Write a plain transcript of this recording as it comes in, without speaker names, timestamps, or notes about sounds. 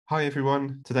Hi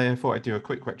everyone, today I thought I'd do a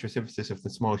quick retrosynthesis of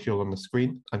this molecule on the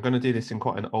screen. I'm going to do this in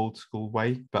quite an old school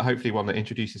way, but hopefully one that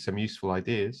introduces some useful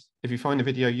ideas. If you find the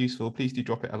video useful, please do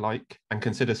drop it a like and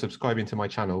consider subscribing to my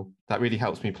channel. That really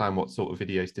helps me plan what sort of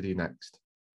videos to do next.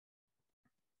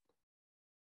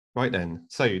 Right then,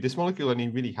 so this molecule only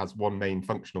really has one main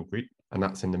functional group, and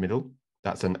that's in the middle.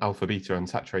 That's an alpha beta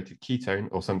unsaturated ketone,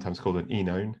 or sometimes called an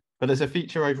enone. But there's a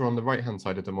feature over on the right-hand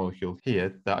side of the molecule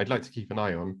here that I'd like to keep an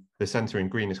eye on. The center in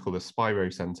green is called a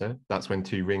spirocenter. That's when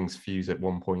two rings fuse at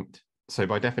one point. So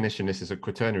by definition, this is a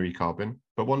quaternary carbon.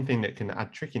 But one thing that can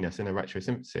add trickiness in a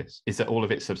retrosynthesis is that all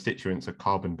of its substituents are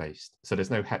carbon-based. So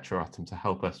there's no heteroatom to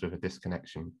help us with a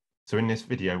disconnection. So in this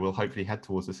video, we'll hopefully head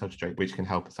towards a substrate which can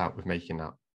help us out with making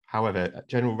that. However,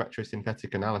 general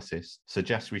retrosynthetic analysis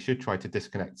suggests we should try to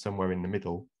disconnect somewhere in the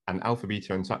middle, and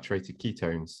alpha-beta unsaturated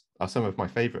ketones are some of my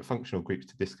favorite functional groups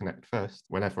to disconnect first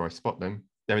whenever I spot them.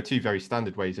 There are two very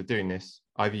standard ways of doing this,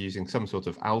 either using some sort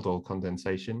of aldol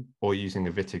condensation or using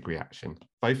a Wittig reaction,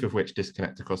 both of which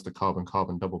disconnect across the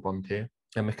carbon-carbon double bond here.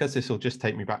 And because this will just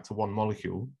take me back to one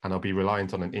molecule and I'll be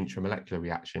reliant on an intramolecular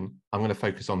reaction, I'm going to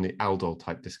focus on the aldol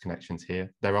type disconnections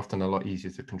here. They're often a lot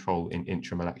easier to control in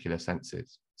intramolecular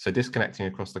senses. So disconnecting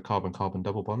across the carbon-carbon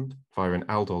double bond via an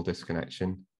aldol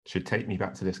disconnection should take me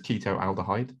back to this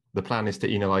ketoaldehyde. The plan is to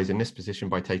enolize in this position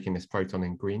by taking this proton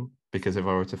in green, because if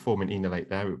I were to form an enolate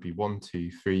there, it would be 1, 2,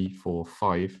 3, 4,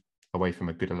 5 away from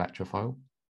a good electrophile.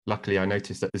 Luckily, I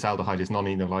noticed that this aldehyde is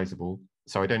non-enolisable,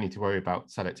 so I don't need to worry about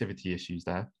selectivity issues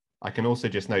there. I can also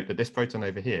just note that this proton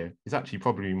over here is actually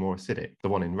probably more acidic, the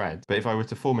one in red, but if I were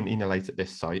to form an enolate at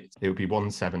this site, it would be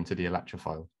 1,7 to the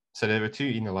electrophile. So there are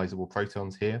two enolisable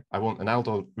protons here. I want an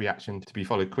aldol reaction to be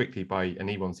followed quickly by an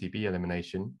E1CB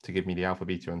elimination to give me the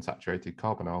alpha-beta unsaturated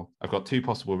carbonyl. I've got two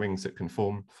possible rings that can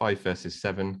form, 5 versus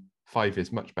 7. 5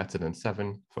 is much better than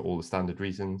 7 for all the standard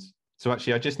reasons. So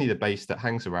actually, I just need a base that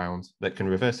hangs around that can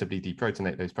reversibly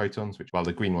deprotonate those protons, which while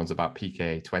the green one's about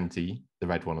pKa 20, the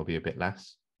red one will be a bit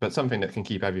less. But something that can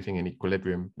keep everything in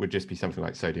equilibrium would just be something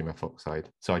like sodium ethoxide.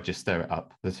 So I just stir it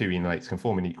up. The two enolates can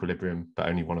form an equilibrium, but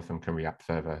only one of them can react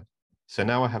further. So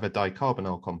now I have a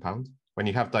dicarbonyl compound. When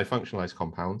you have difunctionalized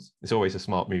compounds, it's always a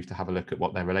smart move to have a look at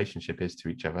what their relationship is to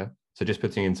each other. So just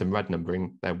putting in some red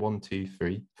numbering, they're 1, 2,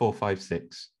 3, 4, 5,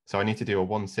 6. So I need to do a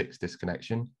 1,6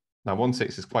 disconnection. Now,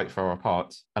 1,6 is quite far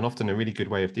apart, and often a really good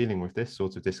way of dealing with this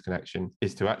sort of disconnection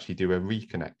is to actually do a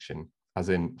reconnection, as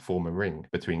in form a ring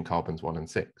between carbons 1 and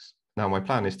 6. Now, my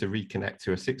plan is to reconnect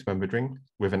to a 6-membered ring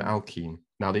with an alkene.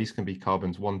 Now, these can be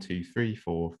carbons 1, 2, 3,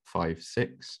 4, 5,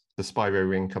 6. The spiro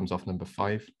ring comes off number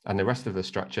 5, and the rest of the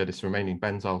structure, this remaining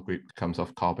benzyl group, comes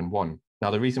off carbon 1. Now,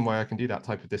 the reason why I can do that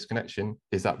type of disconnection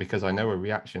is that because I know a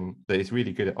reaction that is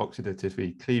really good at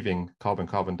oxidatively cleaving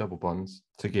carbon-carbon double bonds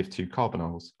to give two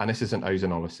carbonyls, and this is an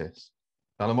ozonolysis.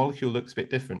 Now, the molecule looks a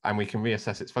bit different, and we can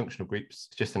reassess its functional groups,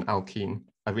 just an alkene.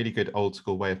 A really good old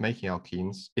school way of making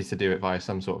alkenes is to do it via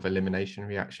some sort of elimination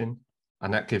reaction,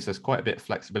 and that gives us quite a bit of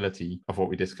flexibility of what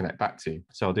we disconnect back to.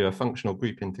 So I'll do a functional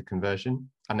group into conversion,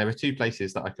 and there are two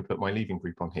places that I could put my leaving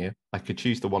group on here. I could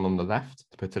choose the one on the left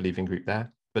to put a leaving group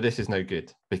there, but this is no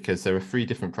good because there are 3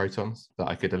 different protons that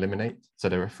I could eliminate. So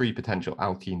there are 3 potential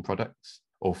alkene products,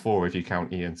 or 4 if you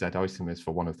count E and Z isomers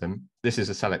for one of them. This is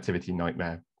a selectivity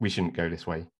nightmare. We shouldn't go this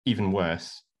way. Even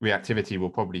worse, reactivity will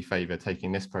probably favor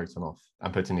taking this proton off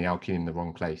and putting the alkene in the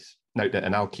wrong place. Note that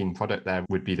an alkene product there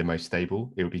would be the most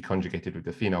stable. It would be conjugated with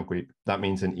the phenol group. That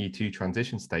means an E2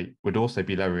 transition state would also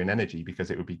be lower in energy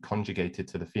because it would be conjugated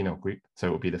to the phenol group. So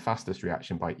it would be the fastest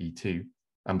reaction by E2.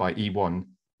 And by E1,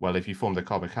 well, if you form the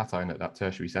carbocation at that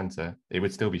tertiary center, it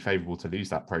would still be favorable to lose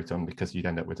that proton because you'd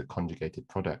end up with a conjugated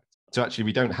product. So actually,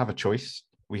 we don't have a choice.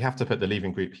 We have to put the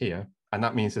leaving group here. And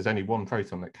that means there's only one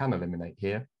proton that can eliminate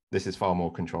here. This is far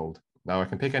more controlled. Now I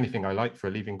can pick anything I like for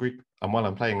a leaving group. And while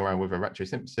I'm playing around with a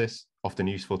retrosynthesis, often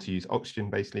useful to use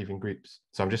oxygen-based leaving groups.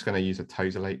 So I'm just going to use a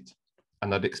tosylate.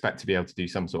 And I'd expect to be able to do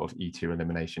some sort of E2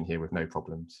 elimination here with no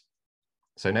problems.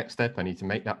 So next step, I need to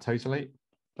make that tosylate.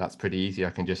 That's pretty easy. I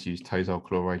can just use tosyl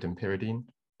chloride and pyridine.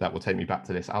 That will take me back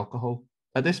to this alcohol.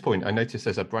 At this point, I notice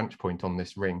there's a branch point on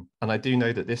this ring, and I do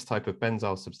know that this type of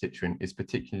benzyl substituent is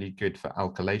particularly good for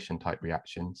alkylation type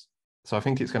reactions. So I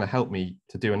think it's going to help me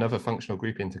to do another functional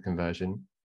group into conversion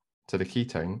to the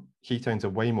ketone. Ketones are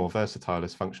way more versatile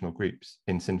as functional groups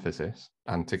in synthesis,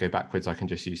 and to go backwards, I can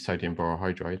just use sodium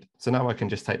borohydride. So now I can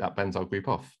just take that benzyl group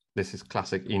off. This is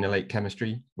classic enolate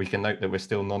chemistry. We can note that we're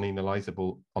still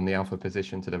non-enolisable on the alpha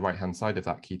position to the right-hand side of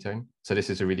that ketone. So this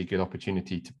is a really good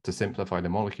opportunity to simplify the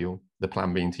molecule, the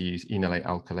plan being to use enolate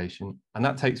alkylation. And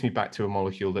that takes me back to a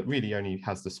molecule that really only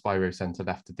has the spiro center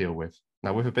left to deal with.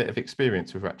 Now, with a bit of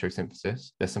experience with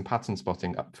retrosynthesis, there's some pattern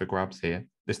spotting up for grabs here.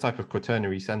 This type of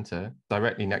quaternary center,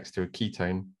 directly next to a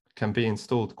ketone, can be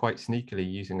installed quite sneakily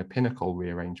using a pinacol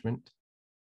rearrangement.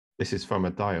 This is from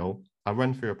a diol. I'll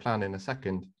run through a plan in a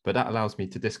second, but that allows me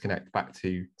to disconnect back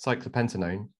to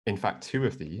cyclopentanone, in fact 2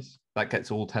 of these. That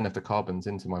gets all 10 of the carbons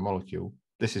into my molecule.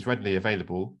 This is readily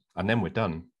available, and then we're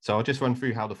done. So I'll just run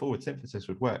through how the forward synthesis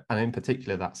would work, and in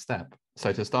particular that step.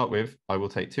 So to start with, I will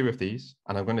take 2 of these,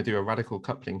 and I'm going to do a radical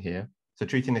coupling here. So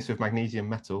treating this with magnesium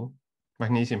metal,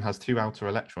 magnesium has 2 outer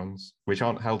electrons, which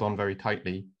aren't held on very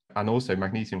tightly, and also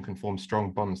magnesium can form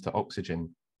strong bonds to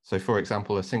oxygen. So for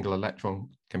example, a single electron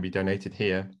can be donated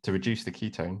here to reduce the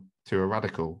ketone to a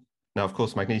radical. Now, of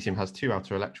course, magnesium has 2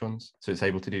 outer electrons, so it's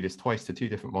able to do this twice to 2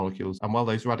 different molecules. And while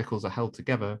those radicals are held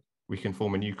together, we can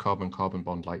form a new carbon-carbon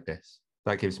bond like this.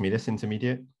 That gives me this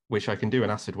intermediate, which I can do an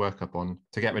acid workup on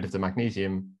to get rid of the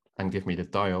magnesium and give me the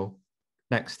diol.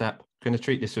 Next step, I'm going to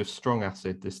treat this with strong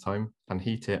acid this time and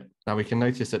heat it. Now we can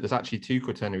notice that there's actually 2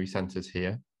 quaternary centers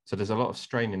here. So there's a lot of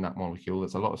strain in that molecule.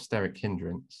 There's a lot of steric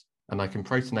hindrance. And I can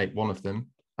protonate one of them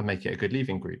and make it a good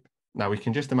leaving group. Now we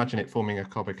can just imagine it forming a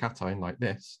carbocation like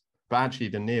this, but actually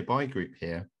the nearby group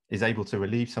here is able to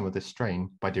relieve some of the strain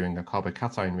by doing a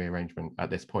carbocation rearrangement at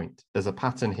this point. There's a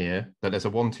pattern here that there's a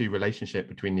 1-2 relationship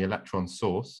between the electron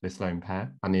source, this lone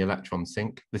pair, and the electron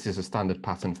sink. This is a standard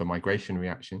pattern for migration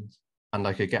reactions. And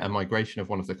I could get a migration of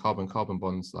one of the carbon-carbon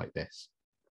bonds like this.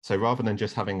 So rather than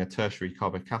just having a tertiary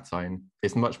carbocation,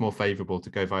 it's much more favorable to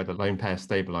go via the lone pair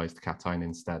stabilized cation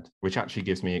instead, which actually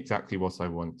gives me exactly what I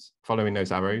want. Following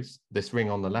those arrows, this ring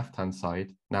on the left-hand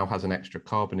side now has an extra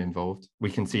carbon involved.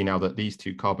 We can see now that these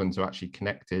 2 carbons are actually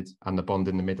connected and the bond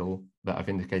in the middle that I've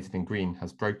indicated in green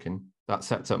has broken. That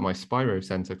sets up my spiro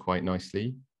center quite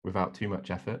nicely without too much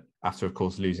effort, after of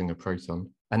course losing a proton.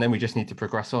 And then we just need to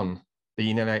progress on. The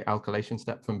enolate alkylation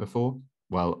step from before,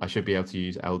 well, I should be able to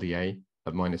use LDA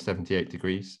at minus 78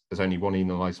 degrees. There's only 1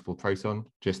 enolisable proton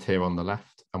just here on the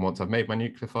left. And once I've made my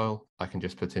nucleophile, I can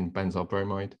just put in benzyl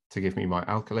bromide to give me my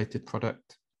alkylated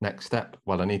product. Next step,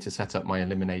 well, I need to set up my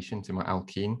elimination to my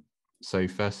alkene. So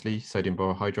firstly, sodium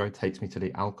borohydride takes me to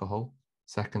the alcohol.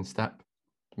 Second step,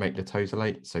 make the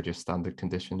tosylate, so just standard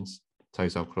conditions,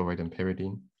 tosyl chloride and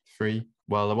pyridine. 3,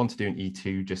 well, I want to do an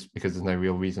E2 just because there's no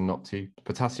real reason not to.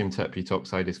 Potassium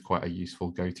tertbutoxide is quite a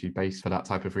useful go-to base for that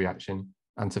type of reaction.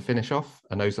 And to finish off,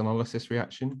 an ozonolysis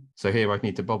reaction. So here I'd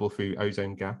need to bubble through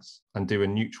ozone gas and do a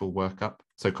neutral workup.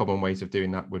 So common ways of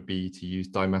doing that would be to use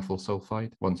dimethyl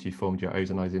sulfide once you've formed your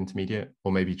ozonized intermediate,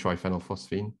 or maybe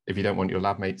triphenylphosphine if you don't want your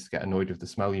lab mates to get annoyed with the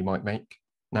smell you might make.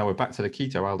 Now we're back to the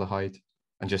ketoaldehyde,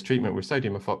 and just treatment with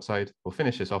sodium ethoxide will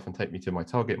finish this off and take me to my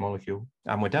target molecule,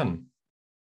 and we're done.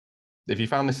 If you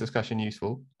found this discussion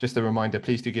useful, just a reminder,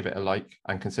 please do give it a like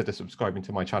and consider subscribing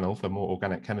to my channel for more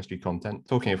organic chemistry content.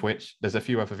 Talking of which, there's a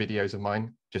few other videos of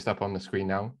mine just up on the screen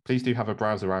now. Please do have a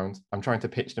browse around. I'm trying to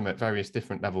pitch them at various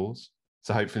different levels,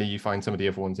 so hopefully you find some of the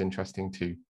other ones interesting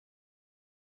too.